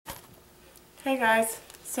Hey guys,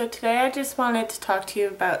 so today I just wanted to talk to you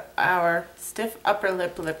about our stiff upper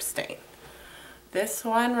lip stain. This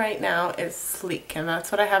one right now is Sleek, and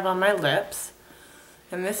that's what I have on my lips.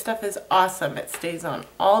 And this stuff is awesome. It stays on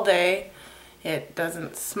all day. It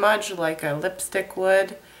doesn't smudge like a lipstick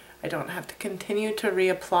would. I don't have to continue to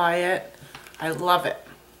reapply it. I love it.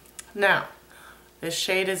 Now, this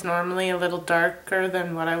shade is normally a little darker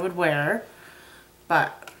than what I would wear,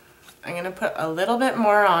 but I'm going to put a little bit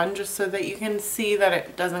more on just so that you can see that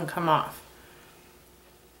it doesn't come off.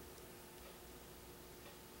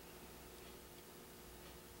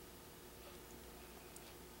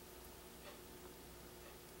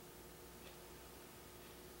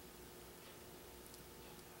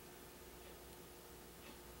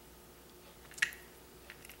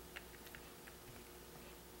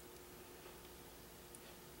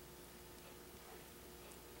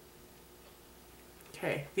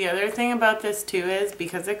 Okay, the other thing about this too is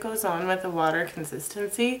because it goes on with the water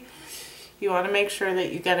consistency, you want to make sure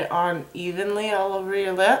that you get it on evenly all over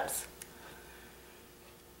your lips,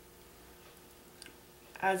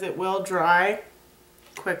 as it will dry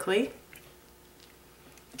quickly.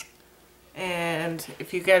 And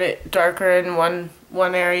if you get it darker in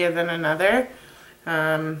one area than another,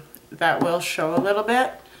 that will show a little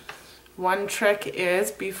bit. One trick is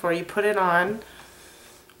before you put it on,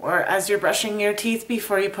 or as you're brushing your teeth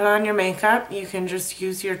before you put on your makeup, you can just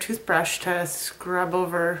use your toothbrush to scrub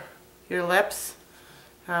over your lips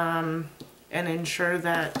and ensure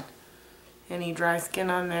that any dry skin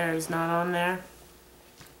on there is not on there.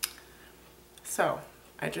 So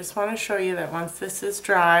I just want to show you that once this is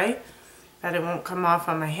dry, that it won't come off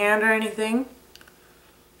on my hand or anything.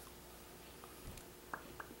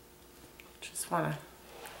 Just want to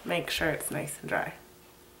make sure it's nice and dry.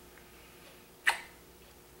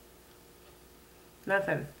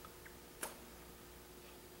 Nothing.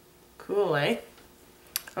 Cool, eh?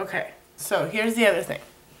 Okay, so here's the other thing.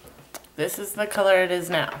 This is the color it is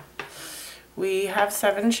now. We have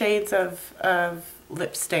 7 shades of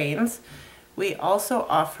lip stains. We also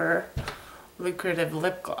offer lucrative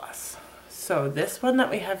lip gloss. So this one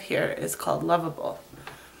that we have here is called Lovable.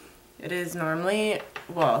 It is normally,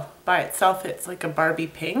 well, by itself it's like a Barbie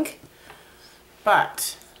pink,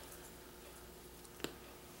 but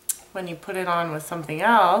when you put it on with something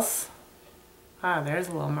else, there's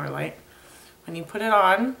a little more light. When you put it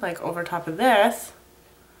on, like over top of this,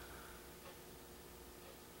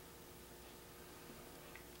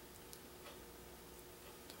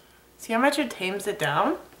 see how much it tames it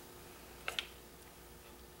down?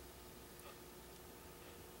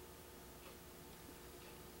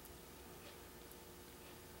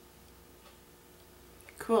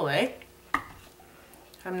 Cool, eh?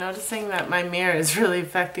 I'm noticing that my mirror is really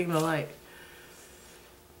affecting the light.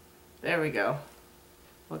 There we go.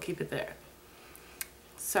 We'll keep it there.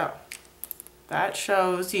 So, that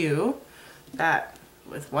shows you that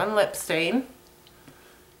with one lip stain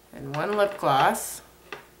and one lip gloss,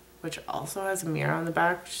 which also has a mirror on the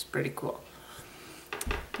back, which is pretty cool,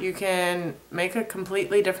 you can make a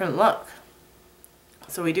completely different look.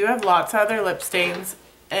 So we do have lots of other lip stains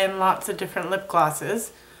and lots of different lip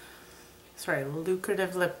glosses. Sorry,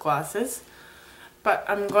 lucrative lip glosses, but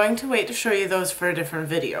I'm going to wait to show you those for a different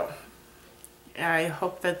video. I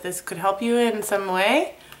hope that this could help you in some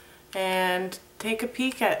way, and take a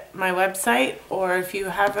peek at my website, or if you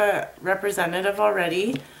have a representative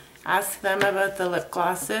already, ask them about the lip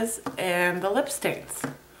glosses and the lip stains.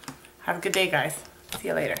 Have a good day, guys. See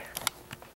you later.